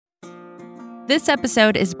This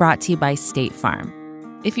episode is brought to you by State Farm.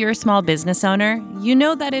 If you're a small business owner, you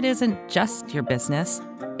know that it isn't just your business,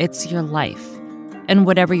 it's your life. And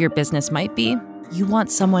whatever your business might be, you want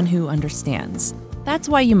someone who understands. That's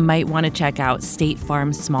why you might want to check out State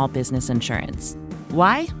Farm's small business insurance.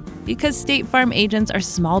 Why? Because State Farm agents are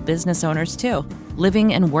small business owners too,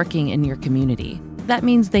 living and working in your community. That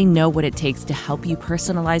means they know what it takes to help you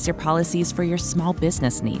personalize your policies for your small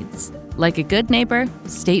business needs. Like a good neighbor,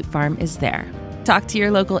 State Farm is there. Talk to your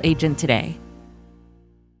local agent today.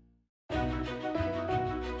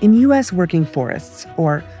 In U.S. working forests,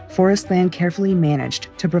 or forest land carefully managed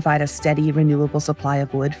to provide a steady, renewable supply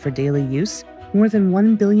of wood for daily use, more than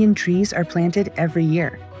 1 billion trees are planted every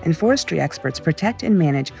year, and forestry experts protect and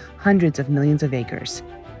manage hundreds of millions of acres.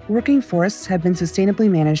 Working forests have been sustainably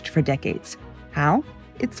managed for decades. How?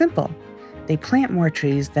 It's simple. They plant more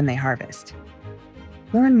trees than they harvest.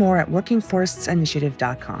 Learn more at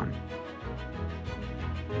workingforestsinitiative.com.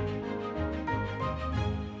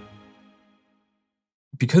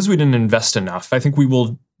 Because we didn't invest enough, I think we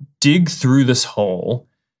will dig through this hole,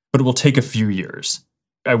 but it will take a few years.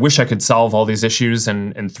 I wish I could solve all these issues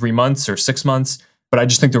in 3 months or 6 months, but I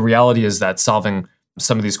just think the reality is that solving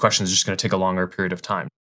some of these questions is just going to take a longer period of time.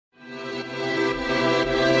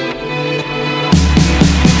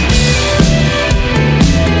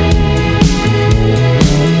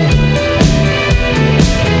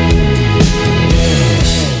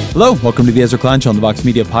 Hello, welcome to the Ezra Klein Show on the Vox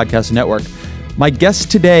Media Podcast Network. My guest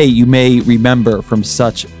today, you may remember from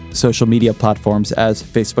such social media platforms as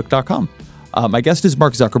Facebook.com. My guest is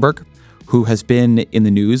Mark Zuckerberg, who has been in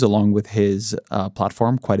the news along with his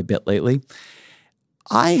platform quite a bit lately.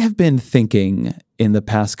 I have been thinking in the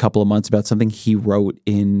past couple of months about something he wrote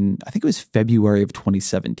in, I think it was February of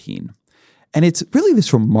 2017. And it's really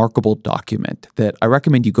this remarkable document that I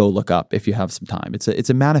recommend you go look up if you have some time. It's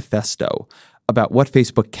a manifesto about what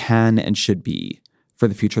Facebook can and should be for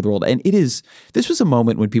the future of the world. And this was a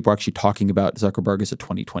moment when people were actually talking about Zuckerberg as a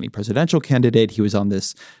 2020 presidential candidate. He was on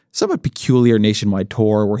this somewhat peculiar nationwide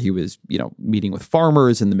tour where he was, meeting with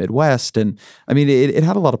farmers in the Midwest. And I mean, it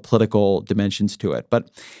had a lot of political dimensions to it. But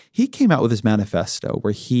he came out with this manifesto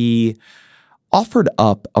where he offered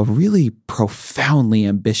up a really profoundly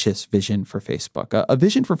ambitious vision for Facebook, a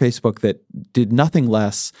vision for Facebook that did nothing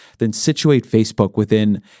less than situate Facebook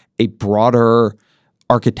within a broader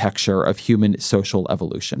architecture of human social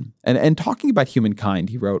evolution. And talking about humankind,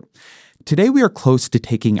 he wrote, "Today we are close to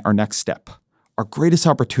taking our next step. Our greatest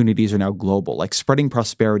opportunities are now global, like spreading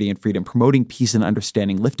prosperity and freedom, promoting peace and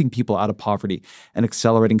understanding, lifting people out of poverty, and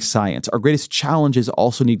accelerating science. Our greatest challenges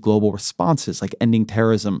also need global responses, like ending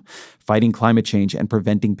terrorism, fighting climate change, and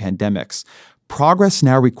preventing pandemics. Progress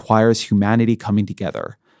now requires humanity coming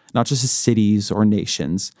together, not just as cities or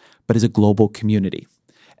nations, but as a global community."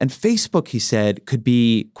 And Facebook, he said, could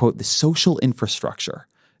be, quote, the social infrastructure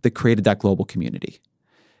that created that global community.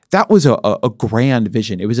 That was a grand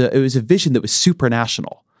vision. It was a vision that was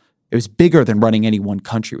supranational. It was bigger than running any one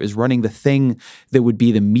country. It was running the thing that would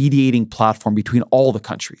be the mediating platform between all the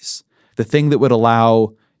countries, the thing that would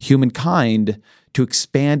allow humankind to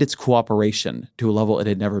expand its cooperation to a level it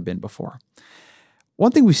had never been before.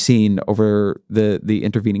 One thing we've seen over the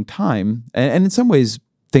intervening time, and in some ways,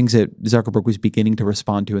 things that Zuckerberg was beginning to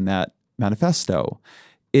respond to in that manifesto,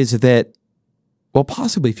 is that, well,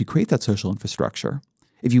 possibly if you create that social infrastructure,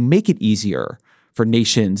 if you make it easier for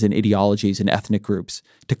nations and ideologies and ethnic groups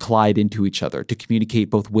to collide into each other, to communicate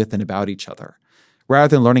both with and about each other,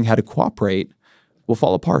 rather than learning how to cooperate, we'll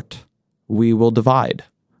fall apart. We will divide.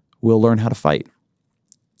 We'll learn how to fight.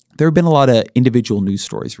 There have been a lot of individual news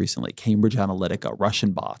stories recently, Cambridge Analytica,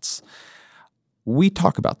 Russian bots. We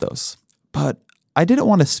talk about those, but I didn't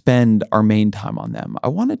want to spend our main time on them. I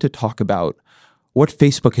wanted to talk about what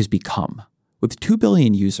Facebook has become. With 2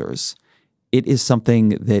 billion users, it is something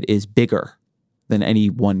that is bigger than any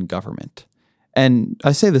one government. And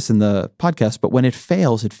I say this in the podcast, but when it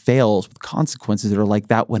fails with consequences that are like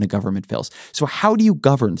that when a government fails. So how do you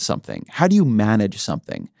govern something? How do you manage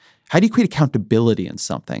something? How do you create accountability in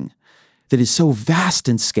something that is so vast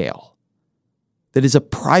in scale, that is a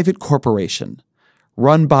private corporation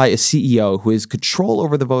run by a CEO who has control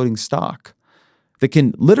over the voting stock, that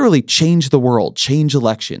can literally change the world, change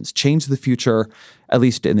elections, change the future, at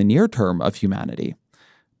least in the near term, of humanity,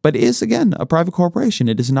 but is, again, a private corporation.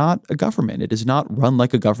 It is not a government. It is not run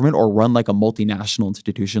like a government or run like a multinational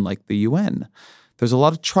institution like the UN. There's a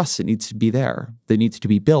lot of trust that needs to be there, that needs to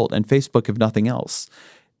be built, and Facebook, if nothing else,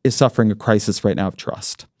 is suffering a crisis right now of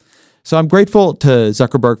trust. So I'm grateful to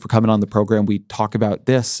Zuckerberg for coming on the program. We talk about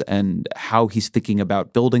this and how he's thinking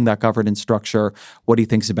about building that governance structure, what he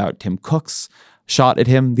thinks about Tim Cook's shot at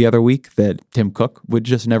him the other week that Tim Cook would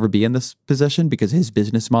just never be in this position because his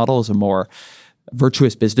business model is a more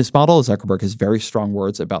virtuous business model. Zuckerberg has very strong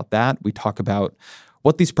words about that. We talk about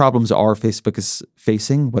what these problems are Facebook is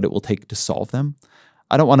facing, what it will take to solve them.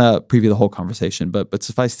 I don't want to preview the whole conversation, but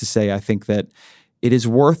suffice to say, I think that it is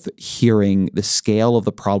worth hearing the scale of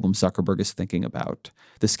the problems Zuckerberg is thinking about,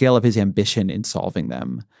 the scale of his ambition in solving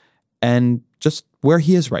them, and just where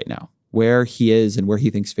he is right now, where he is and where he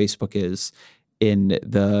thinks Facebook is in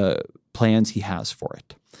the plans he has for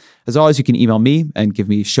it. As always, you can email me and give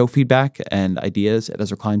me show feedback and ideas at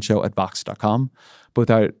EzraKleinShow@Vox.com. But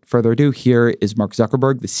without further ado, here is Mark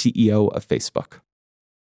Zuckerberg, the CEO of Facebook.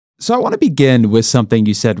 So I want to begin with something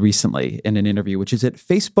you said recently in an interview, which is that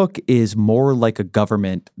Facebook is more like a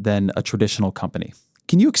government than a traditional company.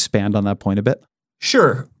 Can you expand on that point a bit?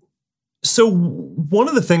 Sure. So one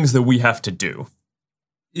of the things that we have to do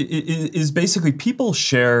is basically people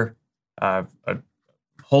share a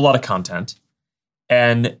whole lot of content,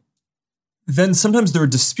 and then sometimes there are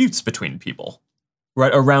disputes between people,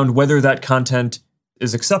 right, around whether that content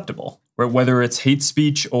is acceptable, right? Whether it's hate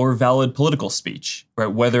speech or valid political speech, right?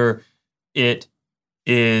 Whether it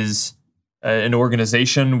is an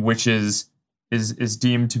organization which is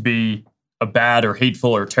deemed to be a bad or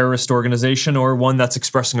hateful or terrorist organization, or one that's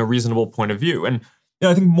expressing a reasonable point of view. And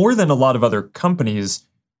I think more than a lot of other companies,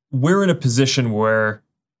 we're in a position where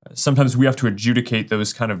sometimes we have to adjudicate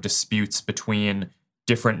those kind of disputes between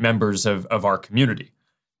different members of our community.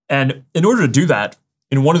 And in order to do that,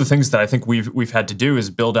 one of the things that I think we've had to do is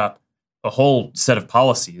build up a whole set of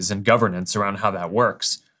policies and governance around how that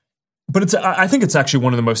works. But I think it's actually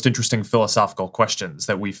one of the most interesting philosophical questions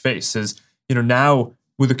that we face is, now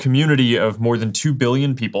with a community of more than 2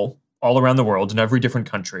 billion people all around the world in every different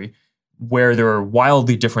country, where there are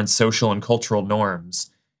wildly different social and cultural norms,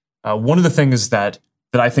 one of the things that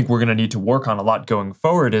I think we're going to need to work on a lot going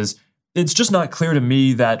forward is it's just not clear to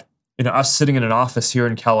me that us sitting in an office here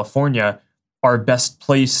in California are best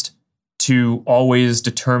placed to always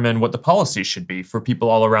determine what the policy should be for people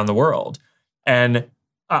all around the world. And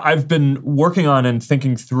I've been working on and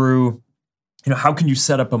thinking through, how can you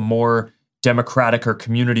set up a more democratic or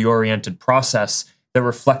community-oriented process that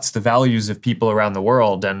reflects the values of people around the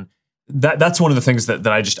world. And that's one of the things that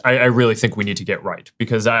I really think we need to get right,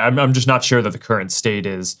 because I'm just not sure that the current state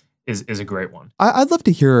is a great one. I'd love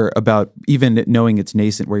to hear about, even knowing it's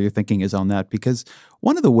nascent, where your thinking is on that, because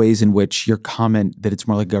one of the ways in which your comment that it's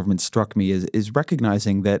more like government struck me is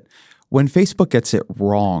recognizing that when Facebook gets it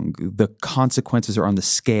wrong, the consequences are on the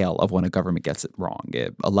scale of when a government gets it wrong.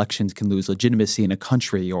 Elections can lose legitimacy in a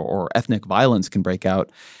country, or ethnic violence can break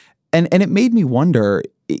out. And it made me wonder,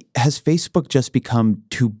 has Facebook just become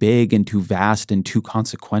too big and too vast and too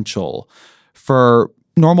consequential for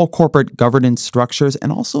normal corporate governance structures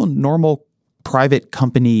and also normal private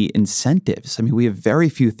company incentives? I mean, we have very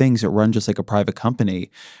few things that run just like a private company,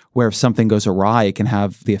 where if something goes awry, it can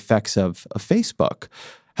have the effects of Facebook.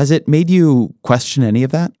 Has it made you question any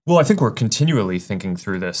of that? Well, I think we're continually thinking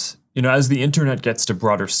through this. As the internet gets to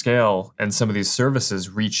broader scale and some of these services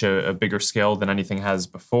reach a bigger scale than anything has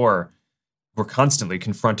before, we're constantly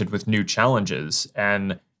confronted with new challenges.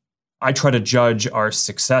 And I try to judge our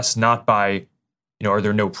success not by, are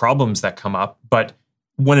there no problems that come up, but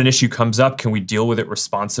when an issue comes up, can we deal with it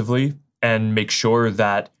responsively and make sure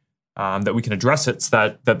that that we can address it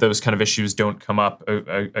so that those kind of issues don't come up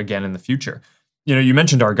again in the future. You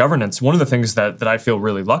mentioned our governance. One of the things that I feel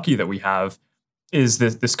really lucky that we have is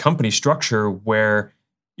this company structure where,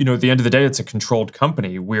 at the end of the day, it's a controlled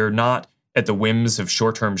company. We're not at the whims of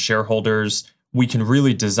short-term shareholders. We can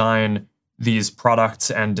really design these products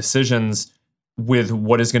and decisions with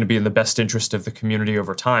what is going to be in the best interest of the community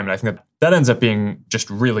over time. And I think that ends up being just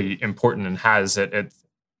really important and has at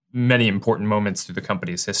many important moments through the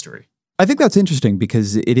company's history. I think that's interesting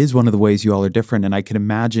because it is one of the ways you all are different, and I can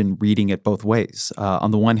imagine reading it both ways.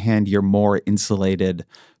 On the one hand, you're more insulated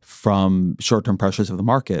from short-term pressures of the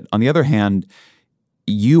market. On the other hand,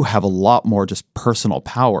 you have a lot more just personal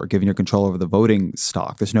power given your control over the voting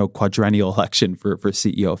stock. There's no quadrennial election for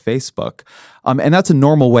CEO of Facebook. And that's a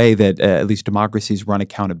normal way that at least democracies run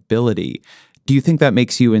accountability. Do you think that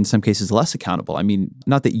makes you in some cases less accountable? I mean,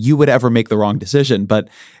 not that you would ever make the wrong decision, but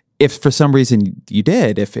if for some reason you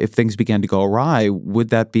did, if things began to go awry, would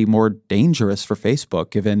that be more dangerous for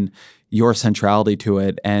Facebook given your centrality to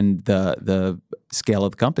it and the scale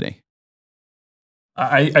of the company?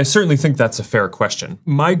 I certainly think that's a fair question.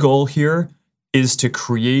 My goal here is to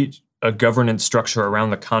create a governance structure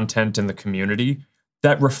around the content in the community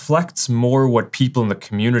that reflects more what people in the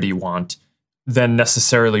community want than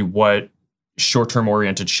necessarily what short-term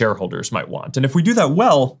oriented shareholders might want. And if we do that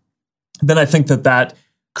well, then I think that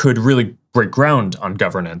could really break ground on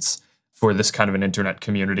governance for this kind of an internet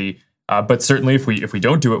community. But certainly, if we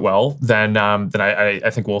don't do it well, then I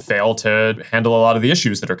think we'll fail to handle a lot of the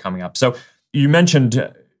issues that are coming up. So you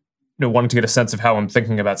mentioned wanting to get a sense of how I'm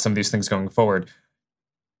thinking about some of these things going forward.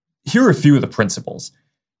 Here are a few of the principles.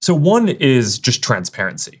 So one is just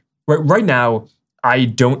transparency. Right now, I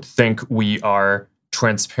don't think we are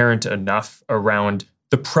transparent enough around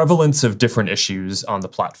the prevalence of different issues on the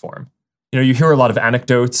platform. You hear a lot of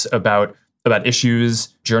anecdotes about issues.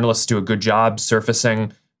 Journalists do a good job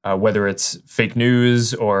surfacing, whether it's fake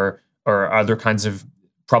news or other kinds of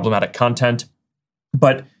problematic content.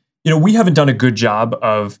 But we haven't done a good job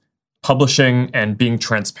of publishing and being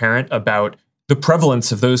transparent about the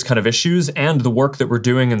prevalence of those kind of issues and the work that we're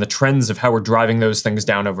doing and the trends of how we're driving those things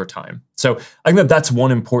down over time. So I think that's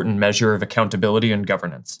one important measure of accountability and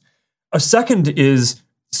governance. A second is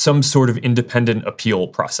some sort of independent appeal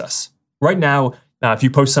process. Right now, if you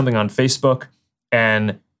post something on Facebook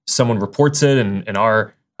and someone reports it and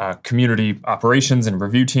our community operations and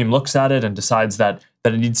review team looks at it and decides that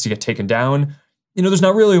it needs to get taken down, there's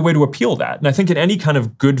not really a way to appeal that. And I think in any kind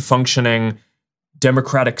of good functioning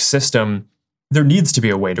democratic system, there needs to be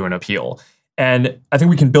a way to an appeal. And I think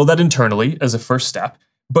we can build that internally as a first step.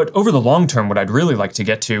 But over the long term, what I'd really like to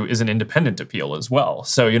get to is an independent appeal as well.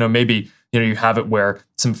 So, maybe, you have it where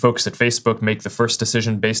some folks at Facebook make the first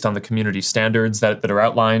decision based on the community standards that are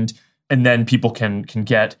outlined, and then people can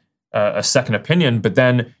get a second opinion. But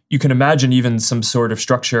then you can imagine even some sort of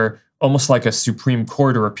structure, almost like a Supreme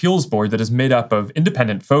Court or appeals board that is made up of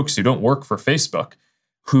independent folks who don't work for Facebook,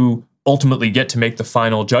 who ultimately get to make the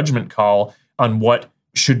final judgment call on what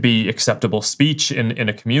should be acceptable speech in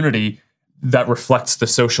a community that reflects the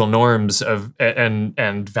social norms of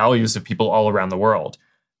and values of people all around the world.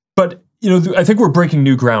 But I think we're breaking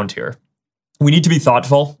new ground here. We need to be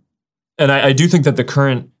thoughtful, and I do think that the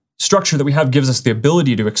current structure that we have gives us the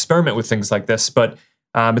ability to experiment with things like this. But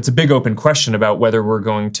it's a big open question about whether we're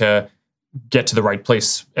going to get to the right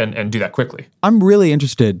place and do that quickly. I'm really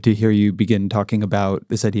interested to hear you begin talking about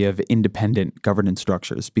this idea of independent governance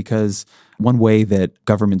structures, because one way that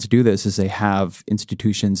governments do this is they have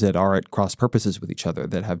institutions that are at cross purposes with each other,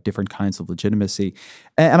 that have different kinds of legitimacy.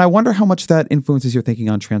 And I wonder how much that influences your thinking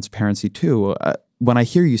on transparency too. When I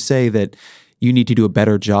hear you say that you need to do a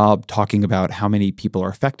better job talking about how many people are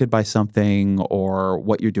affected by something or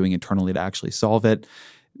what you're doing internally to actually solve it,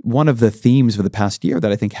 one of the themes of the past year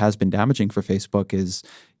that I think has been damaging for Facebook is,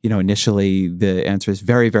 initially the answer is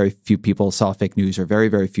very, very few people saw fake news, or very,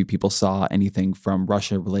 very few people saw anything from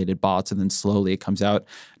Russia-related bots. And then slowly it comes out,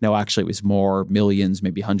 no, actually it was more, millions,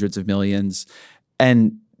 maybe hundreds of millions.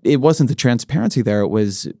 And it wasn't the transparency there. It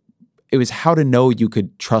was how to know you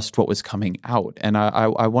could trust what was coming out. And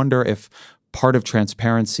I wonder if part of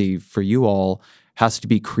transparency for you all has to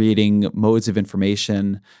be creating modes of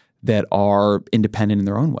information that are independent in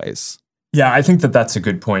their own ways. Yeah, I think that's a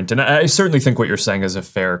good point. And I certainly think what you're saying is a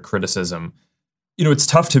fair criticism. It's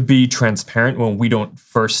tough to be transparent when we don't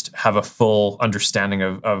first have a full understanding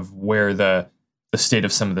of where the state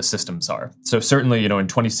of some of the systems are. So certainly, in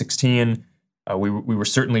 2016, we were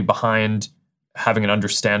certainly behind having an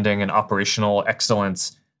understanding and operational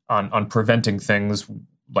excellence on preventing things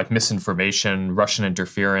like misinformation, Russian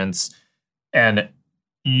interference, and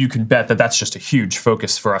you can bet that that's just a huge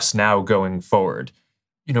focus for us now going forward.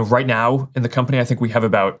 Right now in the company, I think we have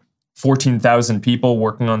about 14,000 people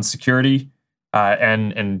working on security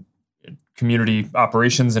and community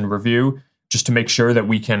operations and review, just to make sure that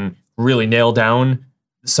we can really nail down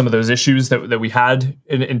some of those issues that we had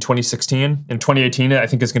in 2016. In 2018, I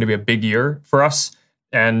think is going to be a big year for us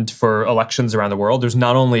and for elections around the world. There's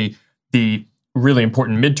not only the really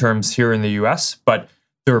important midterms here in the US, but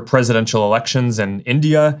there are presidential elections in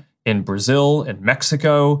India, in Brazil, in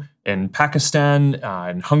Mexico, in Pakistan,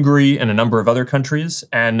 in Hungary, and a number of other countries.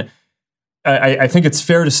 And I think it's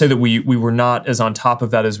fair to say that we were not as on top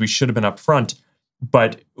of that as we should have been up front.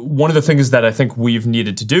 But one of the things that I think we've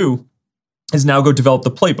needed to do is now go develop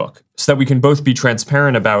the playbook so that we can both be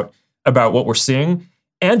transparent about what we're seeing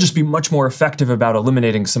and just be much more effective about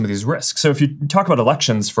eliminating some of these risks. So if you talk about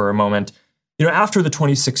elections for a moment, after the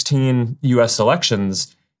 2016 US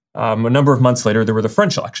elections, a number of months later, there were the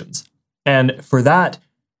French elections. And for that,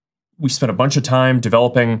 we spent a bunch of time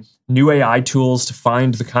developing new AI tools to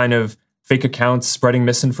find the kind of fake accounts spreading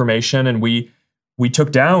misinformation. And we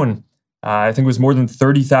took down, I think it was more than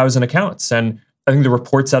 30,000 accounts. And I think the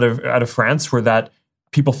reports out of France were that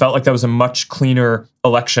people felt like that was a much cleaner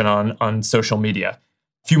election on social media.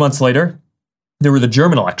 A few months later, there were the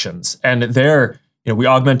German elections. And there, we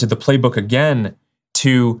augmented the playbook again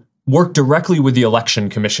to work directly with the election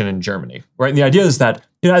commission in Germany, right? And the idea is that,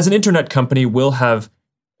 as an internet company, we'll have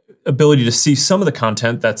ability to see some of the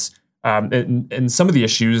content that's and some of the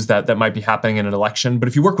issues that might be happening in an election. But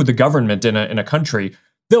if you work with the government in a country,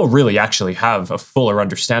 they'll really actually have a fuller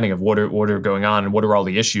understanding of what are going on and what are all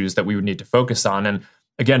the issues that we would need to focus on. And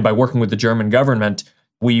again, by working with the German government,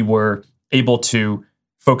 we were able to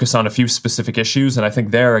focus on a few specific issues. And I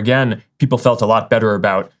think there, again, people felt a lot better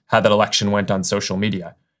about how that election went on social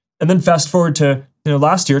media. And then fast forward to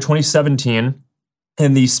last year, 2017,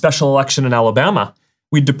 in the special election in Alabama,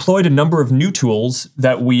 we deployed a number of new tools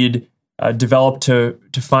that we'd developed to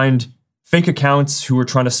find fake accounts who were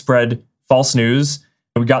trying to spread false news.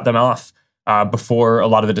 We got them off before a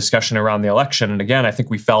lot of the discussion around the election. And again, I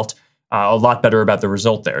think we felt a lot better about the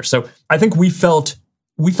result there. So I think we felt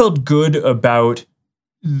good about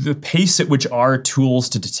the pace at which our tools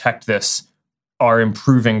to detect this are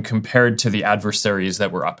improving compared to the adversaries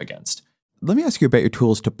that we're up against. Let me ask you about your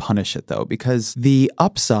tools to punish it, though, because the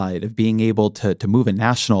upside of being able to move a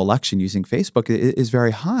national election using Facebook is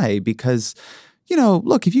very high because,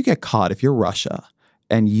 look, if you get caught, if you're Russia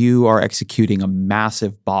and you are executing a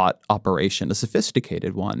massive bot operation, a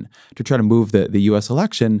sophisticated one, to try to move the U.S.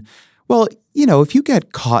 election, well, if you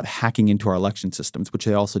get caught hacking into our election systems, which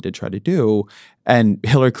they also did try to do, and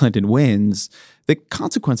Hillary Clinton wins, the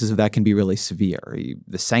consequences of that can be really severe.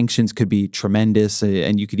 The sanctions could be tremendous,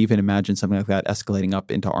 and you could even imagine something like that escalating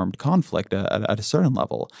up into armed conflict at a certain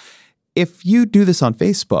level. If you do this on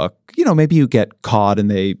Facebook, maybe you get caught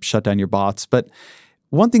and they shut down your bots, but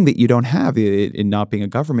one thing that you don't have in not being a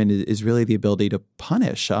government is really the ability to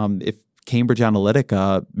punish. If Cambridge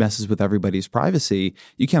Analytica messes with everybody's privacy,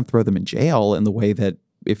 you can't throw them in jail in the way that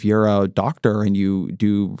if you're a doctor and you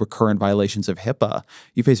do recurrent violations of HIPAA,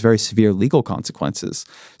 you face very severe legal consequences.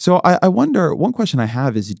 So I wonder, one question I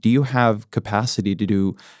have is, do you have capacity to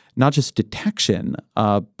do not just detection,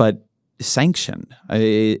 but sanction?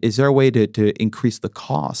 Is there a way to increase the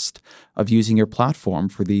cost of using your platform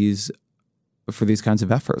for these kinds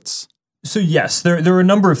of efforts? So yes, there are a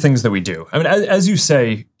number of things that we do. I mean, as you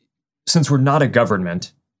say, since we're not a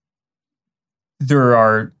government, there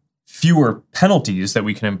are fewer penalties that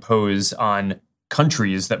we can impose on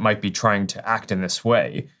countries that might be trying to act in this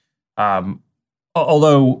way.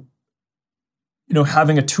 Although,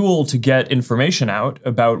 having a tool to get information out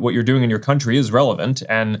about what you're doing in your country is relevant,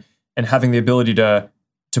 and having the ability to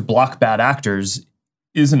block bad actors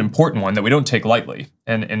is an important one that we don't take lightly.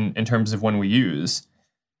 And in terms of when we use,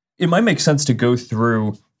 it might make sense to go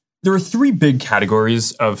through. There are three big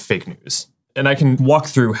categories of fake news, and I can walk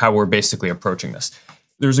through how we're basically approaching this.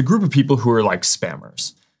 There's a group of people who are like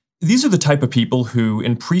spammers. These are the type of people who,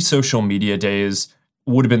 in pre-social media days,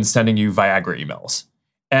 would have been sending you Viagra emails.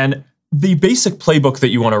 And the basic playbook that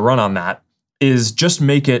you want to run on that is just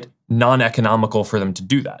make it non-economical for them to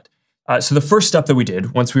do that. So the first step that we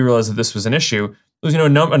did, once we realized that this was an issue, was a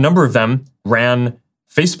number of them ran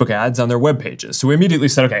Facebook ads on their web pages. So we immediately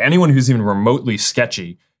said, okay, anyone who's even remotely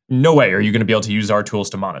sketchy, no way are you going to be able to use our tools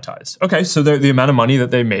to monetize. Okay, so the amount of money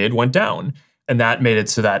that they made went down, and that made it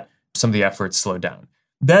so that some of the efforts slowed down.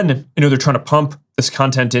 Then, they're trying to pump this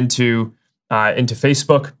content into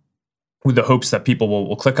Facebook with the hopes that people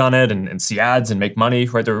will click on it and see ads and make money,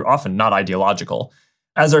 right? They're often not ideological.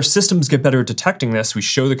 As our systems get better at detecting this, we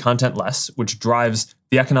show the content less, which drives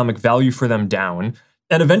the economic value for them down.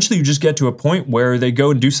 And eventually you just get to a point where they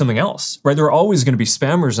go and do something else, right? There are always going to be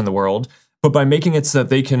spammers in the world, but by making it so that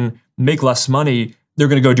they can make less money, they're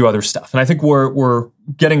going to go do other stuff. And I think we're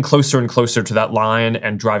getting closer and closer to that line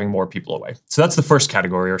and driving more people away. So that's the first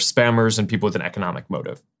category, are spammers and people with an economic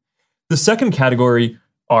motive. The second category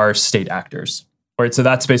are state actors, right? So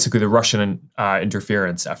that's basically the Russian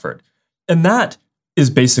interference effort. And that is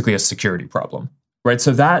basically a security problem, right?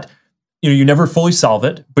 So that, you never fully solve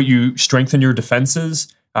it, but you strengthen your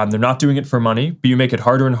defenses. They're not doing it for money, but you make it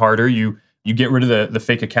harder and harder. You get rid of the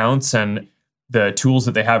fake accounts and the tools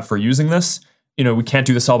that they have for using this. We can't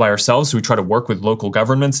do this all by ourselves, so we try to work with local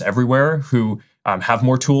governments everywhere who have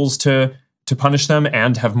more tools to punish them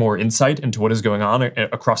and have more insight into what is going on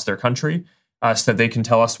across their country, so that they can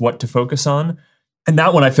tell us what to focus on. And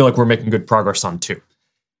that one I feel like we're making good progress on too.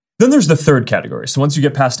 Then there's the third category. So once you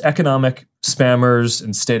get past economic, spammers,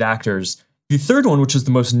 and state actors, the third one, which is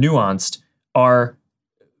the most nuanced, are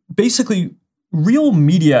basically real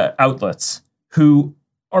media outlets who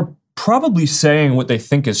are probably saying what they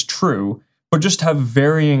think is true, but just have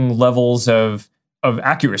varying levels of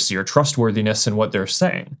accuracy or trustworthiness in what they're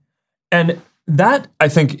saying. And that, I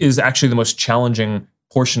think, is actually the most challenging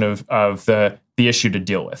portion of the issue to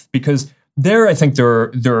deal with, because there, I think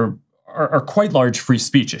there are quite large free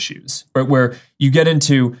speech issues, right? Where you get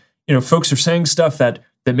into, folks are saying stuff that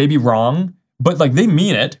may be wrong, but like they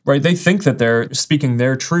mean it, right? They think that they're speaking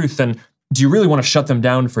their truth. And do you really want to shut them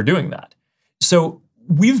down for doing that? So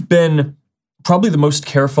we've been probably the most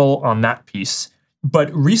careful on that piece.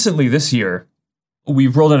 But recently this year,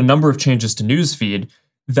 we've rolled out a number of changes to Newsfeed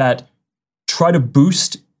that try to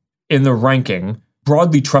boost in the ranking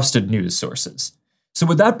broadly trusted news sources. So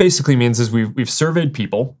what that basically means is we've surveyed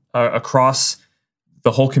people across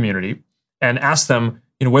the whole community and asked them,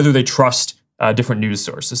 whether they trust different news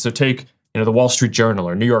sources. So take, the Wall Street Journal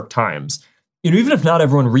or New York Times. Even if not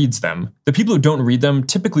everyone reads them, the people who don't read them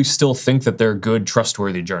typically still think that they're good,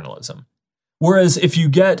 trustworthy journalism. Whereas if you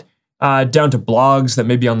get down to blogs that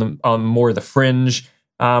may be on more the fringe,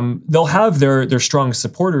 they'll have their strong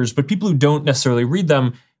supporters, but people who don't necessarily read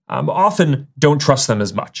them often don't trust them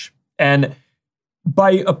as much. And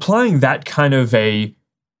by applying that kind of a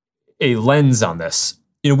lens on this,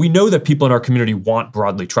 we know that people in our community want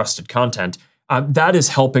broadly trusted content. That is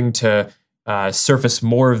helping to surface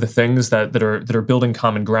more of the things that are building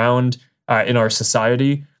common ground in our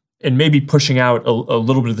society, and maybe pushing out a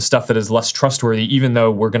little bit of the stuff that is less trustworthy, even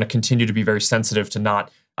though we're going to continue to be very sensitive to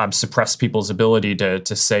not suppress people's ability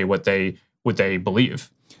to say what they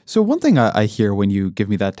believe. So one thing I hear when you give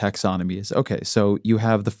me that taxonomy is, okay, so you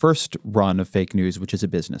have the first run of fake news, which is a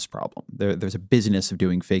business problem. There's a business of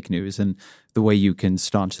doing fake news, and the way you can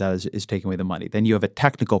staunch that is taking away the money. Then you have a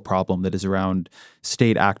technical problem that is around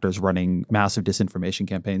state actors running massive disinformation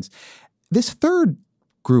campaigns. This third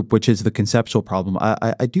group, which is the conceptual problem,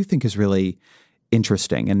 I do think is really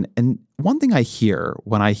interesting. And one thing I hear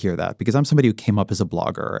when I hear that, because I'm somebody who came up as a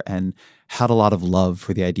blogger and had a lot of love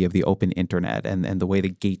for the idea of the open internet and the way the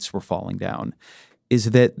gates were falling down,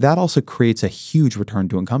 is that also creates a huge return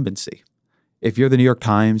to incumbency. If you're the New York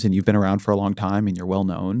Times and you've been around for a long time and you're well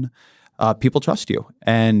known, people trust you.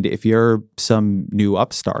 And if you're some new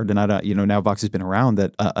upstart, and I don't, now Vox has been around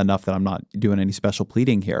that enough that I'm not doing any special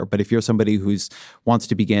pleading here, but if you're somebody wants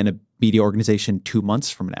to begin a media organization 2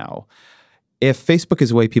 months from now, if Facebook is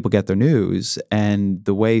the way people get their news, and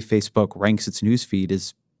the way Facebook ranks its news feed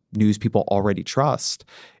is news people already trust,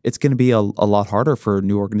 it's going to be a lot harder for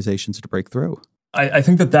new organizations to break through. I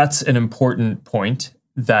think that's an important point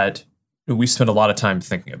that we spend a lot of time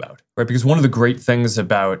thinking about, right? Because one of the great things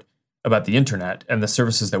about the internet and the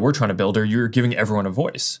services that we're trying to build are you're giving everyone a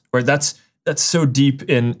voice, right? That's so deep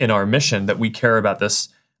in our mission that we care about this.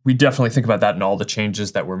 We definitely think about that in all the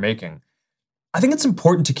changes that we're making. I think it's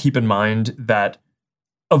important to keep in mind that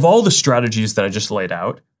of all the strategies that I just laid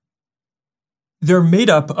out, they're made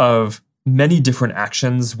up of many different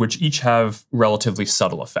actions which each have relatively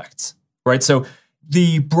subtle effects, right? So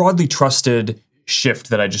the broadly trusted shift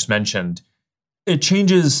that I just mentioned, it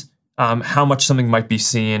changes how much something might be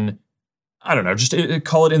seen, I don't know, just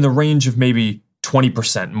call it in the range of maybe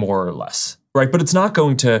 20% more or less, right? But it's not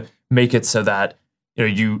going to make it so that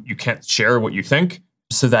you can't share what you think,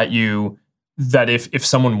 so that if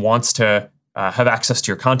someone wants to have access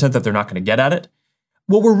to your content, that they're not going to get at it.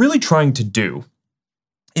 What we're really trying to do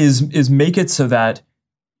is make it so that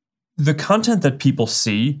the content that people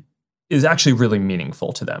see is actually really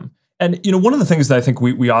meaningful to them. And one of the things that I think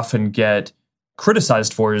we often get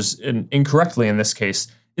criticized for is, and incorrectly in this case,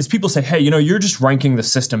 is people say, hey, you're just ranking the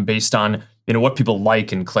system based on what people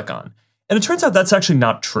like and click on. And it turns out that's actually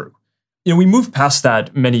not true. We moved past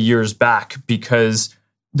that many years back because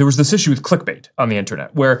there was this issue with clickbait on the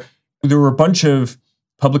internet, where there were a bunch of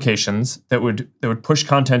publications that would push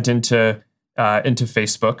content into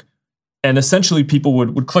Facebook, and essentially people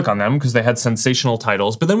would click on them because they had sensational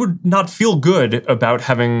titles, but then would not feel good about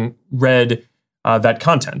having read that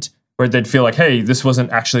content, where they'd feel like, hey, this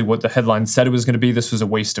wasn't actually what the headline said it was going to be. This was a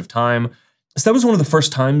waste of time. So that was one of the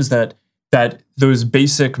first times that those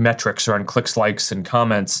basic metrics around clicks, likes, and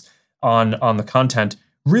comments on the content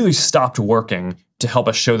really stopped working to help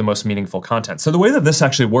us show the most meaningful content. So the way that this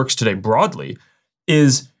actually works today broadly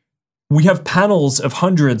is we have panels of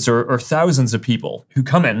hundreds or thousands of people who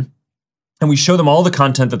come in, and we show them all the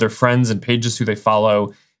content that their friends and pages who they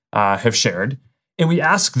follow have shared. And we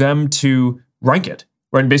ask them to rank it,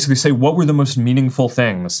 right? And basically say, what were the most meaningful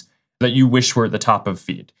things that you wish were at the top of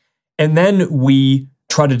feed? And then we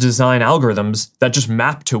try to design algorithms that just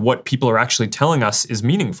map to what people are actually telling us is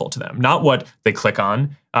meaningful to them, not what they click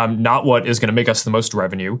on, not what is going to make us the most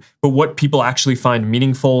revenue, but what people actually find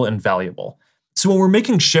meaningful and valuable. So when we're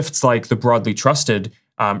making shifts like the broadly trusted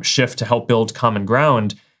shift to help build common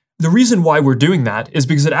ground, the reason why we're doing that is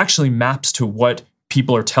because it actually maps to what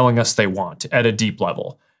people are telling us they want at a deep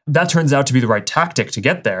level. That turns out to be the right tactic to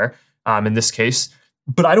get there in this case.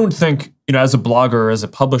 But I don't think, as a blogger or as a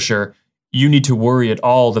publisher, you need to worry at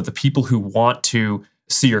all that the people who want to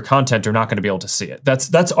see your content are not going to be able to see it.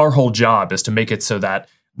 That's our whole job, is to make it so that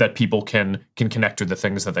people can connect with the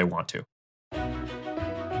things that they want to.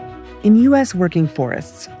 In U.S. working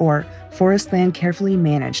forests, or forest land carefully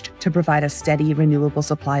managed to provide a steady, renewable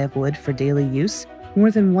supply of wood for daily use, more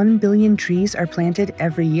than 1 billion trees are planted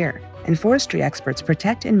every year, and forestry experts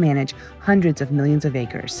protect and manage hundreds of millions of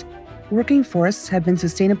acres. Working forests have been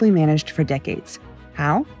sustainably managed for decades.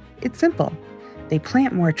 How? It's simple. They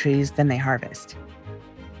plant more trees than they harvest.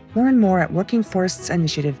 Learn more at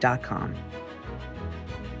workingforestsinitiative.com.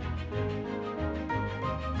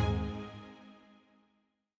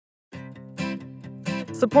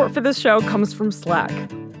 Support for this show comes from Slack.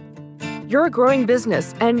 You're a growing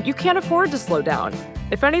business, and you can't afford to slow down.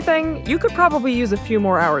 If anything, you could probably use a few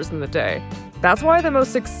more hours in the day. That's why the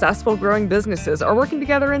most successful growing businesses are working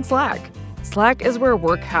together in Slack. Slack is where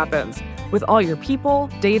work happens, with all your people,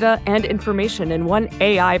 data, and information in one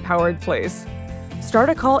AI-powered place. Start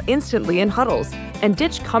a call instantly in huddles and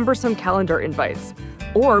ditch cumbersome calendar invites.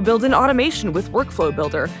 Or build an automation with Workflow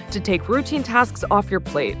Builder to take routine tasks off your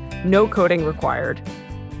plate. No coding required.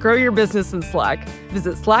 Grow your business in Slack.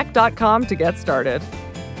 Visit slack.com to get started.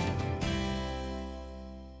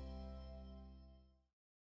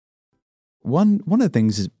 One of the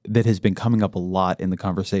things that has been coming up a lot in the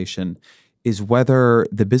conversation is whether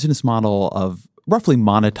the business model of roughly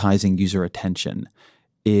monetizing user attention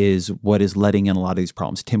is what is letting in a lot of these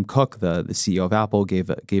problems. Tim Cook, the CEO of Apple, gave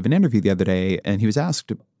an interview the other day, and he was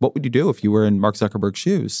asked, what would you do if you were in Mark Zuckerberg's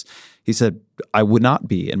shoes? He said, I would not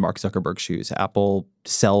be in Mark Zuckerberg's shoes. Apple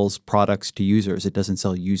sells products to users. It doesn't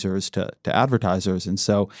sell users to advertisers. And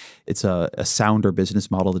so it's a sounder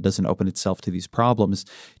business model that doesn't open itself to these problems.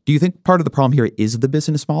 Do you think part of the problem here is the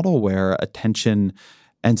business model where attention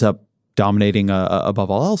ends up dominating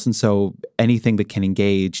above all else? And so anything that can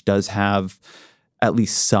engage does have at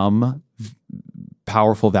least some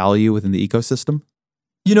powerful value within the ecosystem?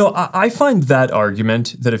 You know, I find that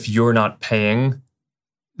argument that if you're not paying,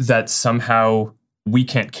 that somehow we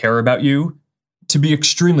can't care about you, to be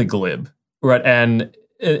extremely glib, right?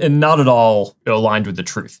 And not at all aligned with the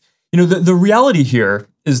truth. You know, the reality here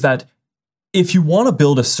is that if you want to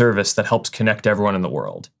build a service that helps connect everyone in the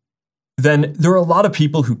world, then there are a lot of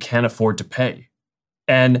people who can't afford to pay.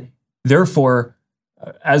 And therefore,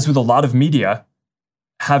 as with a lot of media,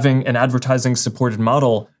 having an advertising supported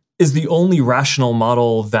model is the only rational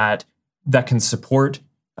model that can support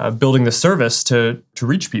building the service to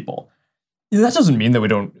reach people. That doesn't mean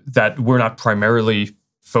that we're not primarily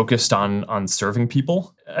focused on serving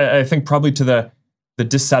people. I think probably to the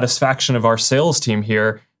dissatisfaction of our sales team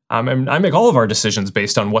here, and I make all of our decisions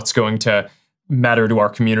based on what's going to matter to our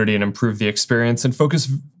community and improve the experience, and focus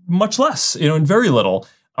much less, and very little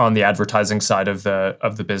on the advertising side of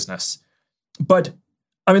the business. But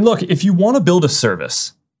I mean, look, if you want to build a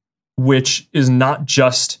service which is not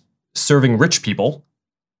just serving rich people,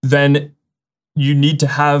 then you need to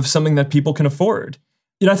have something that people can afford.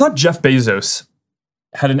 I thought Jeff Bezos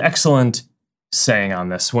had an excellent saying on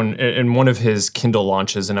this when in one of his Kindle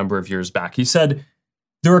launches a number of years back. He said,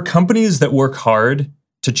 there are companies that work hard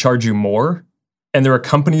to charge you more, and there are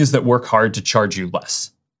companies that work hard to charge you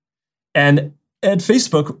less. And at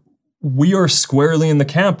Facebook, we are squarely in the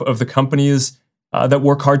camp of the companies that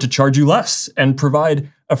work hard to charge you less and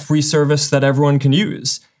provide a free service that everyone can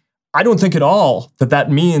use. I don't think at all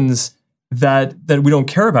that means that we don't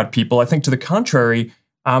care about people. I think to the contrary,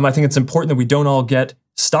 I think it's important that we don't all get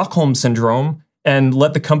Stockholm syndrome and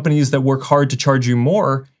let the companies that work hard to charge you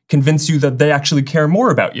more convince you that they actually care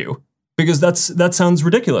more about you, because that sounds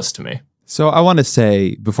ridiculous to me. So I want to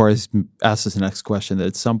say, before I ask this next question, that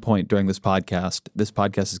at some point during this podcast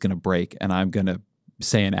is going to break, and I'm going to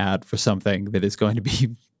say an ad for something that is going to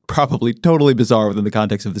be probably totally bizarre within the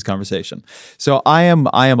context of this conversation. So I am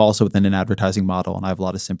also within an advertising model, and I have a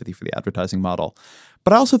lot of sympathy for the advertising model.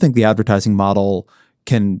 But I also think the advertising model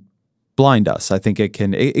can blind us. I think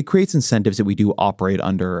it creates incentives that we do operate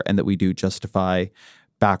under and that we do justify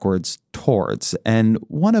backwards towards. And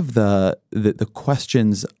one of the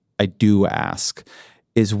questions I do ask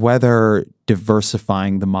is whether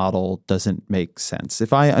diversifying the model doesn't make sense.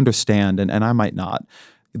 If I understand, and I might not,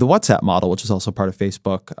 the WhatsApp model, which is also part of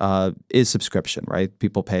Facebook, is subscription, right?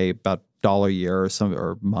 People pay about $1 a year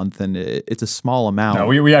or month, and it's a small amount. No,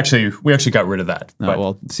 we actually got rid of that. Oh,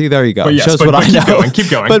 well, see, there you go. But yes, Shows but what I know.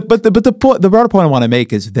 Keep going. But the broader point I want to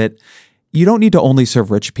make is that you don't need to only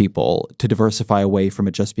serve rich people to diversify away from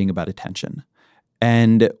it just being about attention.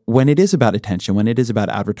 And when it is about attention, when it is about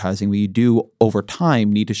advertising, we do over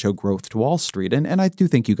time need to show growth to Wall Street. And I do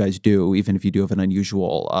think you guys do, even if you do have an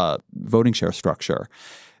unusual voting share structure.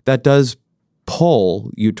 That does pull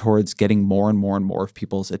you towards getting more and more and more of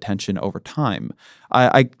people's attention over time.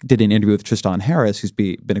 I did an interview with Tristan Harris, who's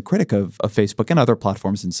been a critic of Facebook and other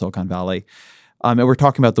platforms in Silicon Valley. And we're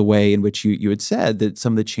talking about the way in which you had said that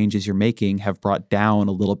some of the changes you're making have brought down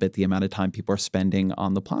a little bit the amount of time people are spending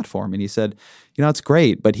on the platform. And he said, it's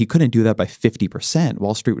great, but he couldn't do that by 50%.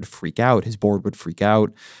 Wall Street would freak out. His board would freak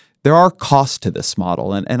out. There are costs to this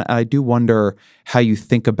model. And I do wonder how you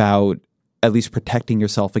think about at least protecting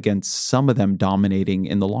yourself against some of them dominating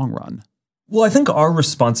in the long run. Well, I think our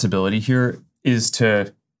responsibility here is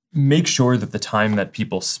to make sure that the time that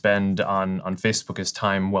people spend on Facebook is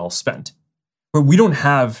time well spent. But we don't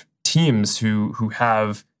have teams who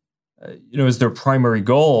have, as their primary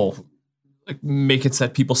goal, make it so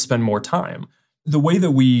that people spend more time. The way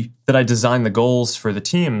that I design the goals for the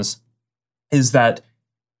teams is that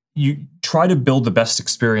you try to build the best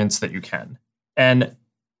experience that you can. And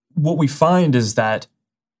what we find is that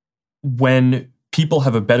when people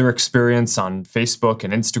have a better experience on Facebook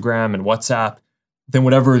and Instagram and WhatsApp than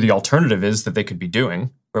whatever the alternative is that they could be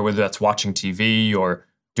doing, or whether that's watching TV or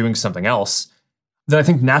doing something else, then I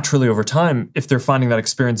think naturally over time, if they're finding that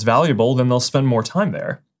experience valuable, then they'll spend more time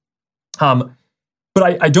there. But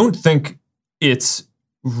I don't think it's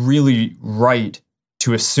really right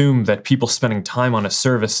to assume that people spending time on a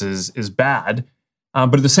service is bad.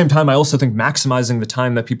 But at the same time, I also think maximizing the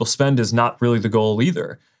time that people spend is not really the goal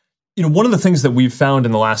either. One of the things that we've found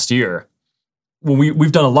in the last year, when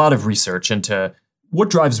we've done a lot of research into what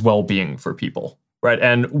drives well-being for people, right?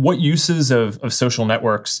 And what uses of social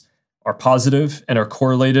networks are positive and are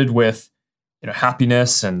correlated with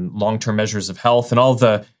happiness and long-term measures of health and all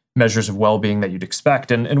the measures of well-being that you'd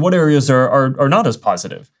expect, and what areas are not as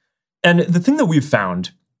positive. And the thing that we've found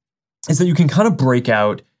is that you can kind of break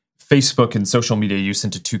out Facebook and social media use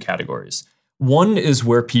into two categories. One is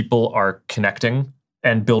where people are connecting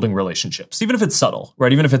and building relationships, even if it's subtle,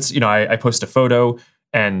 right? Even if it's, I post a photo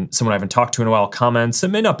and someone I haven't talked to in a while comments. It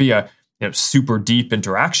may not be a super deep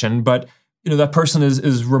interaction, but that person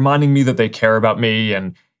is reminding me that they care about me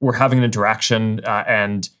and we're having an interaction.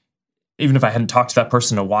 And even if I hadn't talked to that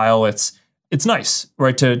person in a while, it's nice,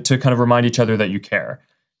 right? To kind of remind each other that you care.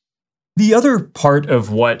 The other part of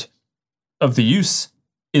the use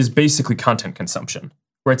is basically content consumption,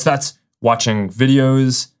 right? So that's watching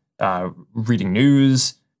videos, reading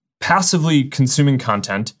news, passively consuming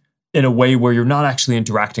content in a way where you're not actually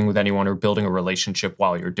interacting with anyone or building a relationship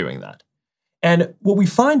while you're doing that. And what we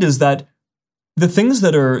find is that the things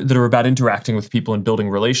that are about interacting with people and building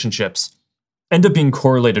relationships end up being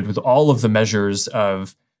correlated with all of the measures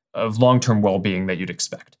of long-term well-being that you'd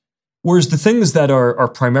expect. Whereas the things that are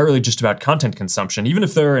primarily just about content consumption, even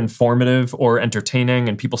if they're informative or entertaining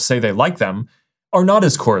and people say they like them, are not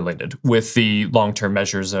as correlated with the long-term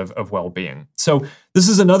measures of well-being. So this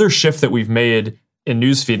is another shift that we've made in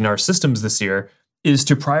Newsfeed in our systems this year, is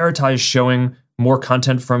to prioritize showing more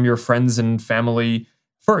content from your friends and family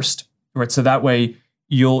first, right? So that way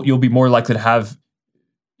you'll be more likely to have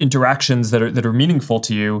interactions that are meaningful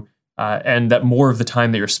to you, and that more of the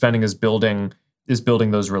time that you're spending is building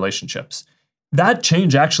those relationships. That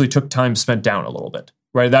change actually took time spent down a little bit,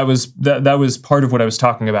 right? That was part of what I was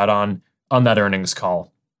talking about on that earnings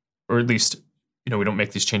call, or at least, we don't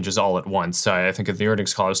make these changes all at once. So I think at the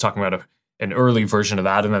earnings call, I was talking about an early version of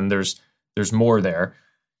that, and then there's more there.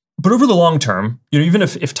 But over the long term, even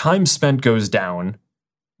if time spent goes down,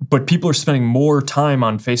 but people are spending more time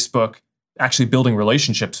on Facebook actually building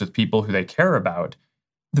relationships with people who they care about,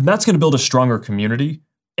 then that's going to build a stronger community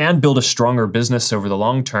and build a stronger business over the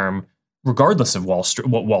long term, regardless of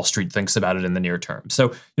what Wall Street thinks about it in the near term.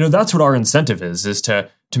 So, that's what our incentive is to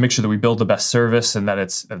make sure that we build the best service and that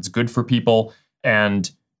it's good for people. And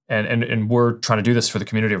we're trying to do this for the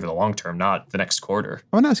community over the long term, not the next quarter.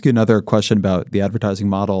 I want to ask you another question about the advertising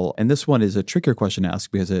model. And this one is a trickier question to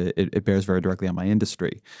ask because it bears very directly on my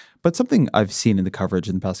industry. But something I've seen in the coverage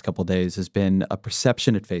in the past couple of days has been a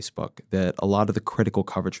perception at Facebook that a lot of the critical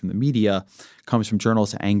coverage from the media comes from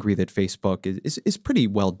journalists angry that Facebook is pretty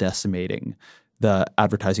well decimating the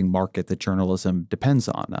advertising market that journalism depends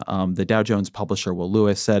on. The Dow Jones publisher, Will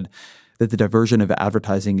Lewis, said that the diversion of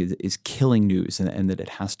advertising is killing news and that it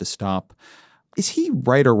has to stop. Is he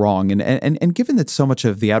right or wrong? And given that so much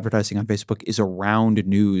of the advertising on Facebook is around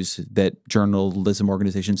news that journalism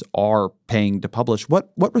organizations are paying to publish,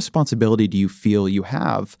 what responsibility do you feel you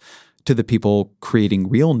have to the people creating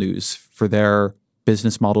real news for their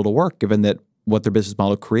business model to work, given that what their business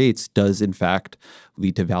model creates does, in fact,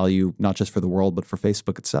 lead to value, not just for the world, but for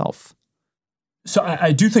Facebook itself? So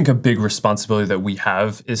I do think a big responsibility that we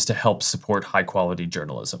have is to help support high quality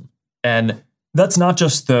journalism. And That's not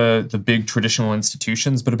just the big traditional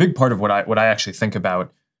institutions, but a big part of what I actually think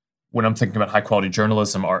about when I'm thinking about high quality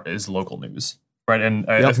journalism is local news, right? And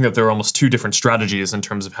I think that there are almost two different strategies in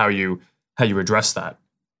terms of how you address that.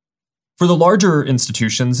 For the larger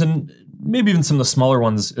institutions, and maybe even some of the smaller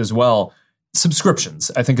ones as well,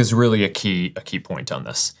 subscriptions, I think, is really a key point on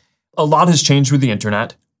this. A lot has changed with the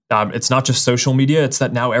internet. It's not just social media, it's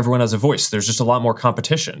that now everyone has a voice. There's just a lot more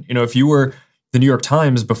competition. If you were the New York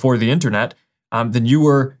Times before the internet, then you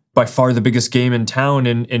were by far the biggest game in town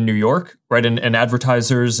in New York, right? And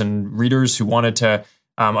advertisers and readers who wanted to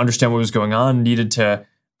understand what was going on needed to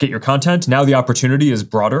get your content. Now the opportunity is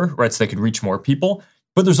broader, right? So they could reach more people,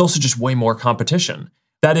 but there's also just way more competition.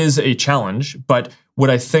 That is a challenge, but what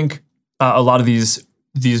I think a lot of these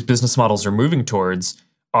business models are moving towards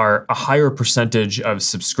are a higher percentage of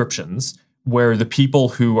subscriptions where the people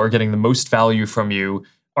who are getting the most value from you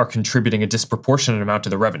are contributing a disproportionate amount to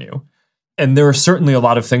the revenue. And there are certainly a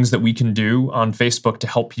lot of things that we can do on Facebook to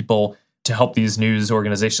help people, to help these news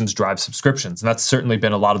organizations drive subscriptions. And that's certainly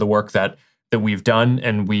been a lot of the work that we've done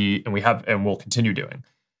and we have and will continue doing.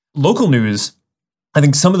 Local news, I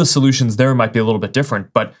think some of the solutions there might be a little bit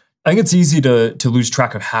different, but I think it's easy to lose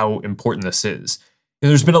track of how important this is.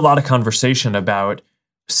 There's been a lot of conversation about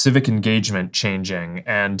civic engagement changing,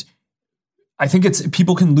 and I think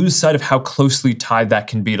people can lose sight of how closely tied that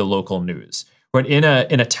can be to local news. Right? In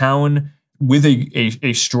a town with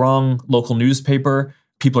a strong local newspaper,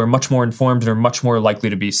 people are much more informed and are much more likely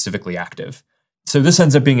to be civically active. So this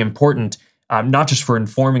ends up being important, not just for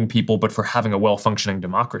informing people, but for having a well-functioning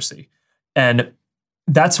democracy. And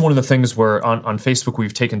that's one of the things where on Facebook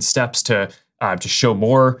we've taken steps to show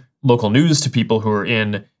more local news to people who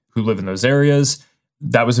live in those areas.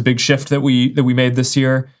 That was a big shift that we made this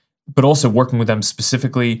year, but also working with them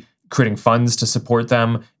specifically, creating funds to support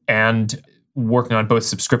them, and working on both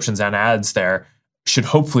subscriptions and ads there should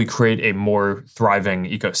hopefully create a more thriving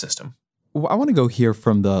ecosystem. Well, I want to go here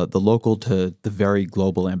from the local to the very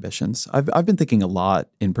global ambitions. I've been thinking a lot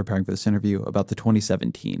in preparing for this interview about the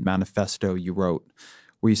 2017 manifesto you wrote,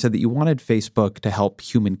 where you said that you wanted Facebook to help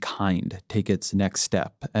humankind take its next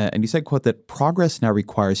step. And you said, quote, that progress now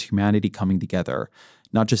requires humanity coming together,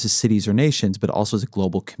 not just as cities or nations, but also as a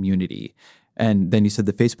global community. And then you said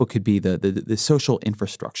that Facebook could be the social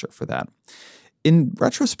infrastructure for that. In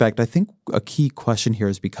retrospect, I think a key question here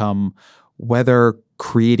has become whether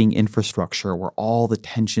creating infrastructure where all the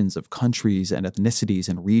tensions of countries and ethnicities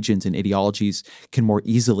and regions and ideologies can more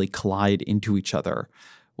easily collide into each other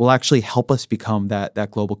will actually help us become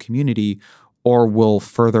that global community, or will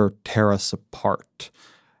further tear us apart.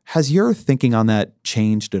 Has your thinking on that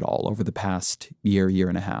changed at all over the past year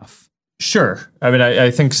and a half? Sure. I mean, I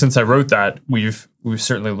think since I wrote that, we've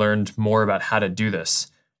certainly learned more about how to do this.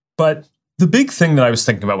 But the big thing that I was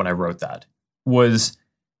thinking about when I wrote that was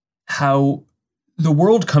how the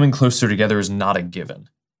world coming closer together is not a given.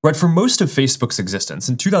 Right? For most of Facebook's existence,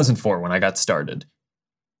 in 2004 when I got started,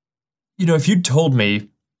 if you'd told me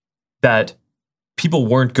that people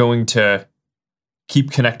weren't going to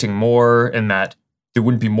keep connecting more and that there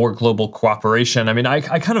wouldn't be more global cooperation, I mean, I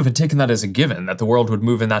kind of had taken that as a given, that the world would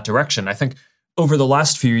move in that direction. I think over the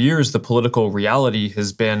last few years, the political reality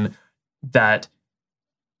has been that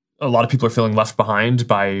a lot of people are feeling left behind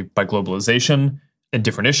by globalization and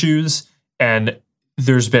different issues. And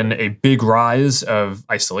there's been a big rise of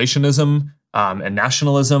isolationism and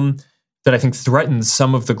nationalism that I think threatens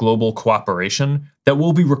some of the global cooperation that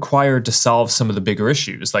will be required to solve some of the bigger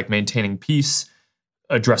issues, like maintaining peace,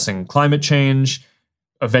 addressing climate change,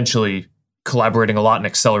 eventually collaborating a lot in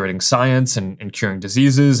accelerating science and curing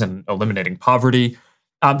diseases and eliminating poverty.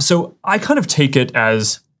 So I kind of take it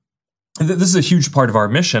as, this is a huge part of our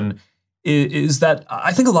mission, is that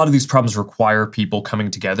I think a lot of these problems require people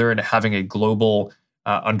coming together and having a global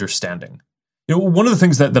understanding. One of the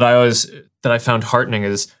things that I found heartening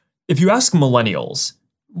is if you ask millennials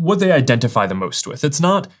what they identify the most with, it's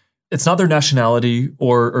not their nationality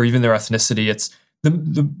or even their ethnicity. It's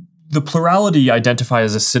the plurality identify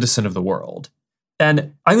as a citizen of the world.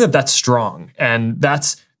 And I think that's strong. And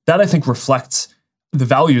that I think reflects the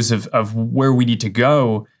values of where we need to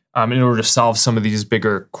go in order to solve some of these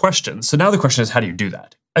bigger questions. So now the question is, how do you do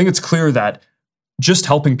that? I think it's clear that just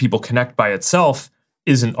helping people connect by itself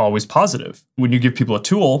isn't always positive. When you give people a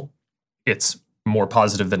tool, it's more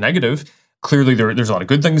positive than negative. Clearly, there's a lot of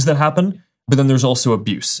good things that happen, but then there's also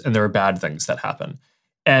abuse and there are bad things that happen.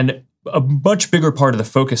 And a much bigger part of the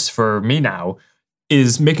focus for me now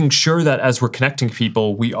is making sure that as we're connecting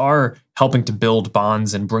people, we are helping to build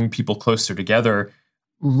bonds and bring people closer together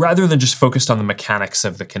rather than just focused on the mechanics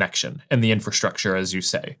of the connection and the infrastructure, as you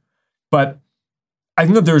say. But I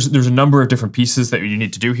think that there's a number of different pieces that you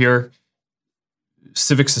need to do here.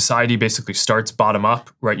 Civic society basically starts bottom up,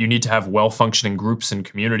 right? You need to have well-functioning groups and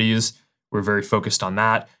communities. We're very focused on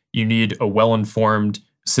that. You need a well-informed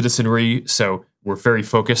citizenry. So we're very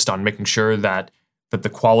focused on making sure that the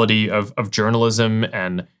quality of journalism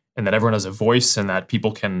and that everyone has a voice and that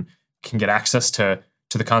people can get access to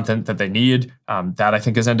the content that they need. That I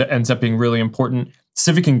think ends up being really important.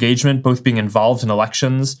 Civic engagement, both being involved in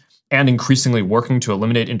elections and increasingly working to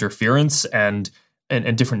eliminate interference and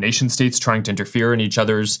different nation states trying to interfere in each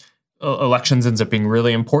other's elections ends up being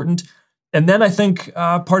really important. And then I think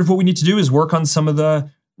part of what we need to do is work on some of the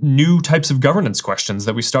new types of governance questions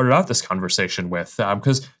that we started out this conversation with,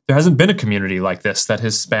 because there hasn't been a community like this that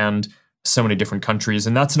has spanned so many different countries,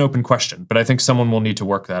 and that's an open question. But I think someone will need to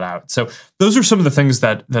work that out. So those are some of the things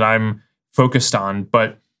that I'm focused on.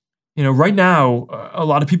 But right now, a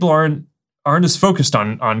lot of people aren't as focused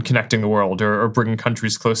on connecting the world or bringing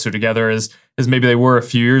countries closer together as maybe they were a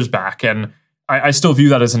few years back. And I still view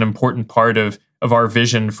that as an important part of our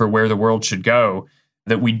vision for where the world should go,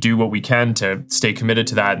 that we do what we can to stay committed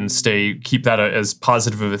to that and keep that as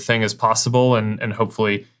positive of a thing as possible and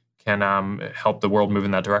hopefully can help the world move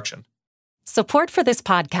in that direction. Support for this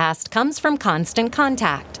podcast comes from Constant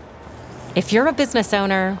Contact. If you're a business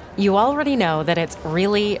owner, you already know that it's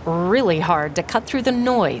really, really hard to cut through the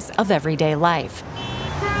noise of everyday life.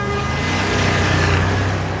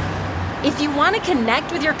 If you want to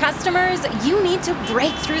connect with your customers, you need to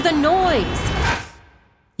break through the noise.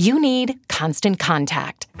 You need Constant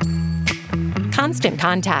Contact. Constant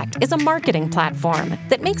Contact is a marketing platform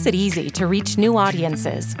that makes it easy to reach new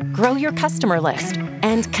audiences, grow your customer list,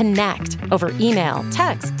 and connect over email,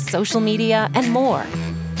 text, social media, and more.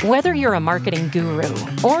 Whether you're a marketing guru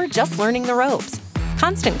or just learning the ropes,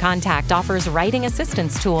 Constant Contact offers writing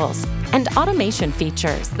assistance tools and automation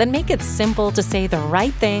features that make it simple to say the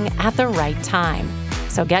right thing at the right time.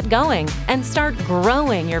 So get going and start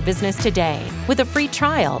growing your business today with a free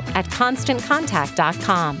trial at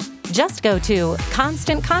ConstantContact.com. Just go to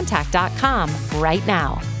ConstantContact.com right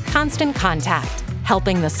now. Constant Contact,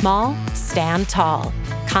 helping the small stand tall.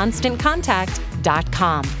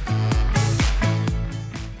 ConstantContact.com.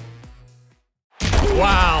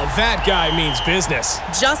 Wow, that guy means business.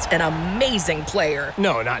 Just an amazing player.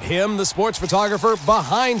 No, not him, the sports photographer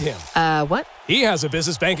behind him. What? He has a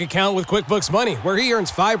business bank account with QuickBooks Money where he earns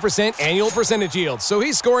 5% annual percentage yield, so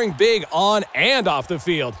he's scoring big on and off the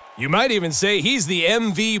field. You might even say he's the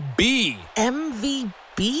MVB.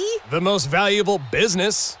 MVB? The most valuable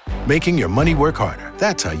business. Making your money work harder.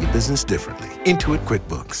 That's how you business differently. Intuit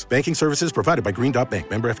QuickBooks. Banking services provided by Green Dot Bank.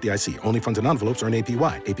 Member FDIC. Only funds and envelopes earn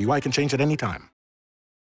APY. APY can change at any time.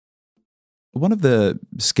 One of the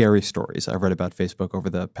scary stories I've read about Facebook over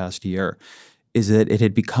the past year is that it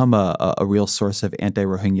had become a real source of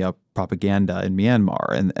anti-Rohingya propaganda in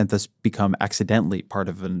Myanmar and thus become accidentally part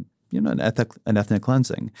of an ethnic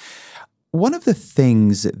cleansing. One of the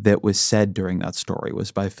things that was said during that story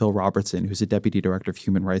was by Phil Robertson, who's a deputy director of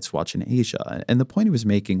Human Rights Watch in Asia. And the point he was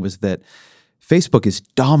making was that Facebook is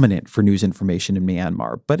dominant for news information in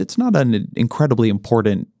Myanmar, but it's not an incredibly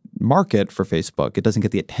important market for Facebook. It doesn't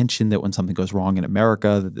get the attention that when something goes wrong in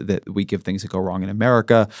America, that we give things that go wrong in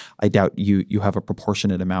America. I doubt you have a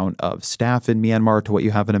proportionate amount of staff in Myanmar to what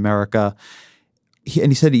you have in America.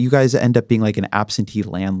 And he said that you guys end up being like an absentee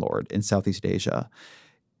landlord in Southeast Asia.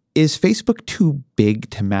 Is Facebook too big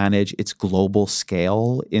to manage its global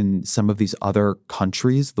scale in some of these other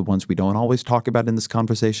countries, the ones we don't always talk about in this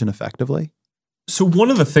conversation, effectively? So one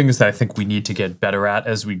of the things that I think we need to get better at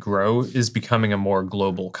as we grow is becoming a more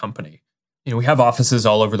global company. We have offices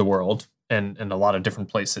all over the world and a lot of different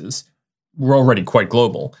places. We're already quite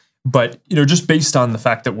global. But, just based on the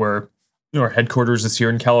fact that our headquarters is here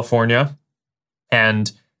in California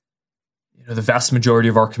and, the vast majority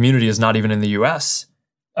of our community is not even in the US,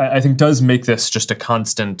 I think does make this just a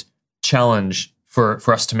constant challenge for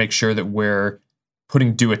us to make sure that we're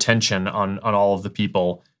putting due attention on all of the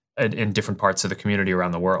people in different parts of the community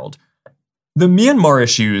around the world. The Myanmar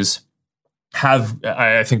issues have,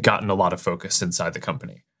 I think, gotten a lot of focus inside the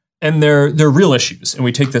company. And they're real issues, and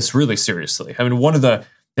we take this really seriously. I mean,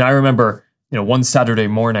 I remember, one Saturday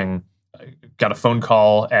morning, I got a phone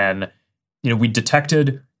call, and, we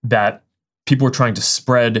detected that people were trying to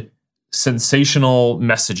spread sensational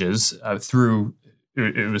messages through,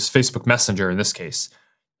 it was Facebook Messenger in this case,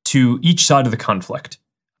 to each side of the conflict,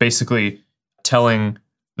 basically telling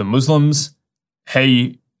the Muslims,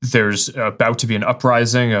 hey, there's about to be an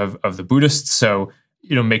uprising of the Buddhists, so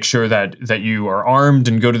make sure that you are armed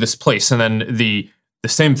and go to this place. And then the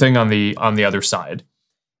same thing on the other side.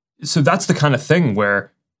 So that's the kind of thing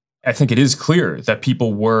where I think it is clear that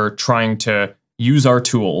people were trying to use our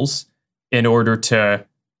tools in order to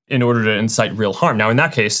incite real harm. Now, in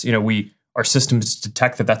that case, our systems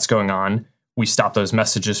detect that that's going on. We stop those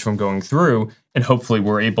messages from going through, and hopefully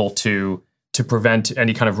we're able to prevent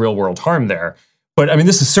any kind of real world harm there. But I mean,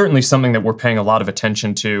 this is certainly something that we're paying a lot of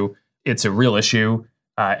attention to. It's a real issue,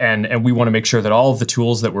 and we want to make sure that all of the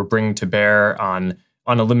tools that we're bringing to bear on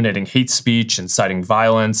eliminating hate speech, inciting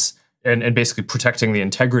violence, and basically protecting the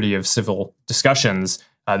integrity of civil discussions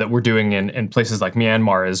that we're doing in places like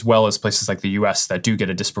Myanmar, as well as places like the US that do get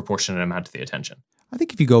a disproportionate amount of the attention. I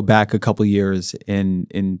think if you go back a couple years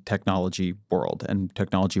in technology world and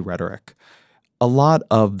technology rhetoric, a lot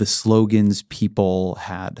of the slogans people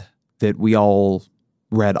had that we all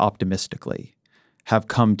read optimistically have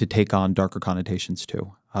come to take on darker connotations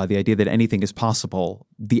too. The idea that anything is possible,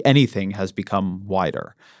 the anything has become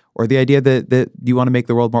wider. Or the idea that you want to make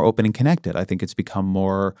the world more open and connected. I think it's become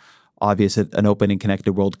more obvious that an open and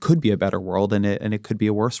connected world could be a better world and it could be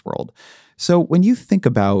a worse world. So when you think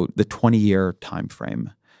about the 20-year time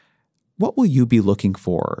frame, what will you be looking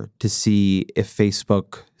for to see if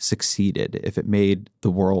Facebook succeeded, if it made the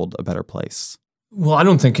world a better place? Well, I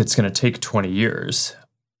don't think it's going to take 20 years.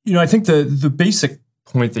 I think the basic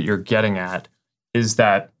point that you're getting at is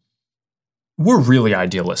that we're really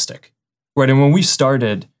idealistic, right? And when we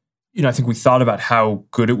started, I think we thought about how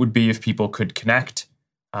good it would be if people could connect,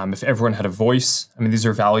 if everyone had a voice. I mean, these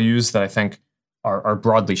are values that I think are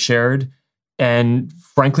broadly shared. And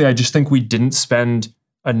frankly, I just think we didn't spend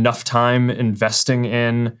enough time investing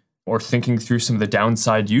in or thinking through some of the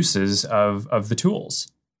downside uses of the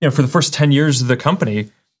tools. For the first 10 years of the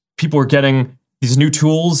company, people were getting these new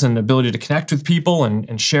tools and ability to connect with people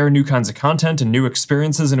and share new kinds of content and new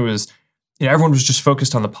experiences. And it was, everyone was just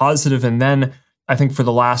focused on the positive. And then I think for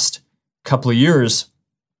the last couple of years,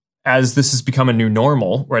 as this has become a new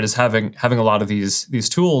normal, right, as having a lot of these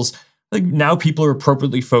tools, I think now people are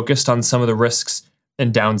appropriately focused on some of the risks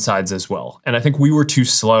and downsides as well. And I think we were too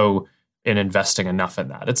slow in investing enough in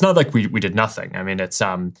that. It's not like we did nothing. I mean, it's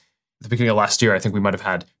at the beginning of last year, I think we might have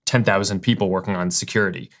had 10,000 people working on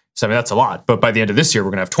security. So I mean, that's a lot. But by the end of this year, we're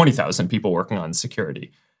going to have 20,000 people working on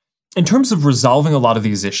security. In terms of resolving a lot of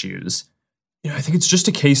these issues, I think it's just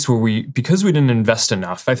a case where because we didn't invest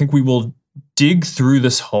enough, I think we will dig through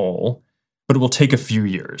this hole, but it will take a few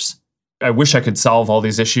years. I wish I could solve all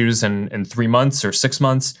these issues in 3 months or 6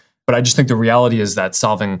 months, but I just think the reality is that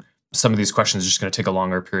solving some of these questions is just going to take a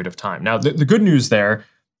longer period of time. Now, the good news there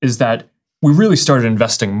is that we really started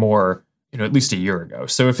investing more, at least a year ago.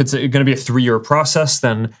 So if it's going to be a 3-year process,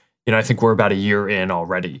 then, I think we're about a year in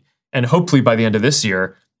already. And hopefully by the end of this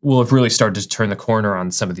year, we'll have really started to turn the corner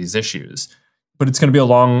on some of these issues. But it's going to be a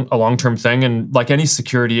long-term thing. And like any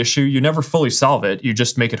security issue, you never fully solve it. You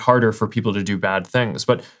just make it harder for people to do bad things.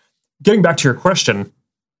 But getting back to your question,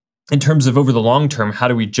 in terms of over the long term, how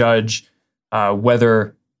do we judge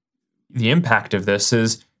whether the impact of this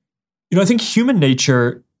is, I think human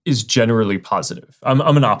nature is generally positive. I'm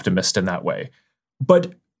an optimist in that way.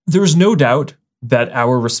 But there's no doubt that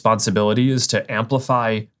our responsibility is to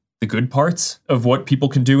amplify the good parts of what people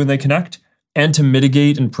can do when they connect and to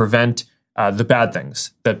mitigate and prevent the bad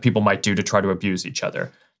things that people might do to try to abuse each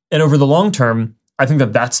other. And over the long term, I think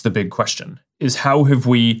that that's the big question, is how have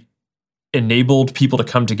we enabled people to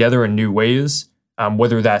come together in new ways,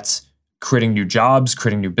 whether that's creating new jobs,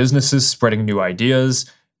 creating new businesses, spreading new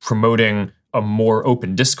ideas, promoting a more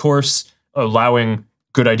open discourse, allowing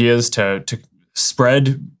good ideas to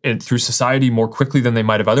spread through society more quickly than they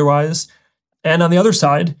might have otherwise. And on the other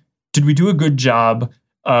side, did we do a good job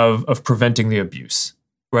of preventing the abuse,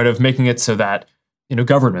 right? Of making it so that,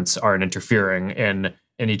 governments aren't interfering in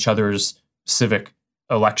each other's civic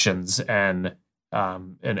elections and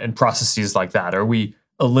processes like that? Are we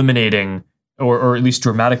eliminating or at least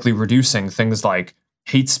dramatically reducing things like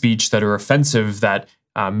hate speech that are offensive that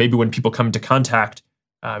maybe when people come into contact,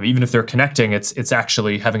 even if they're connecting, it's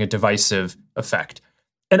actually having a divisive effect?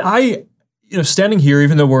 And I, standing here,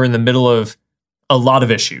 even though we're in the middle of a lot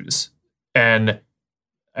of issues, and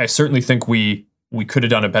I certainly think we could have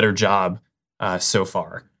done a better job so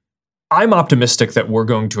far, I'm optimistic that we're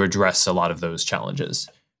going to address a lot of those challenges.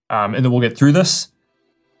 And that we'll get through this.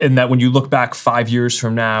 And that when you look back 5 years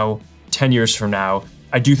from now, 10 years from now,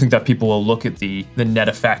 I do think that people will look at the net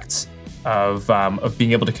effects of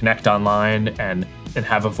being able to connect online and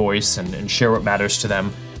have a voice and share what matters to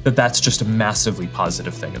them, that's just a massively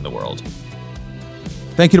positive thing in the world.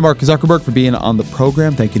 Thank you to Mark Zuckerberg for being on the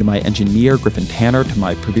program. Thank you to my engineer, Griffin Tanner, to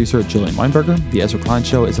my producer, Jillian Weinberger. The Ezra Klein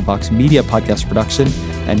Show is a Vox Media podcast production,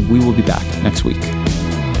 and we will be back next week.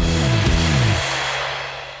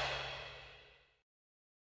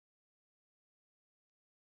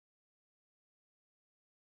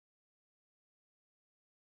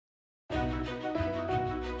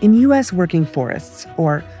 In U.S. working forests,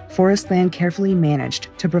 or forest land carefully managed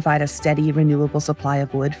to provide a steady, renewable supply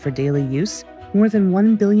of wood for daily use, more than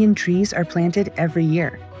 1 billion trees are planted every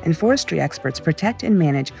year, and forestry experts protect and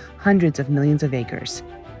manage hundreds of millions of acres.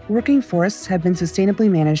 Working forests have been sustainably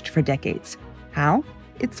managed for decades. How?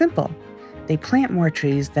 It's simple. They plant more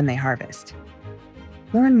trees than they harvest.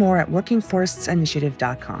 Learn more at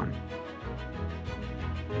workingforestsinitiative.com.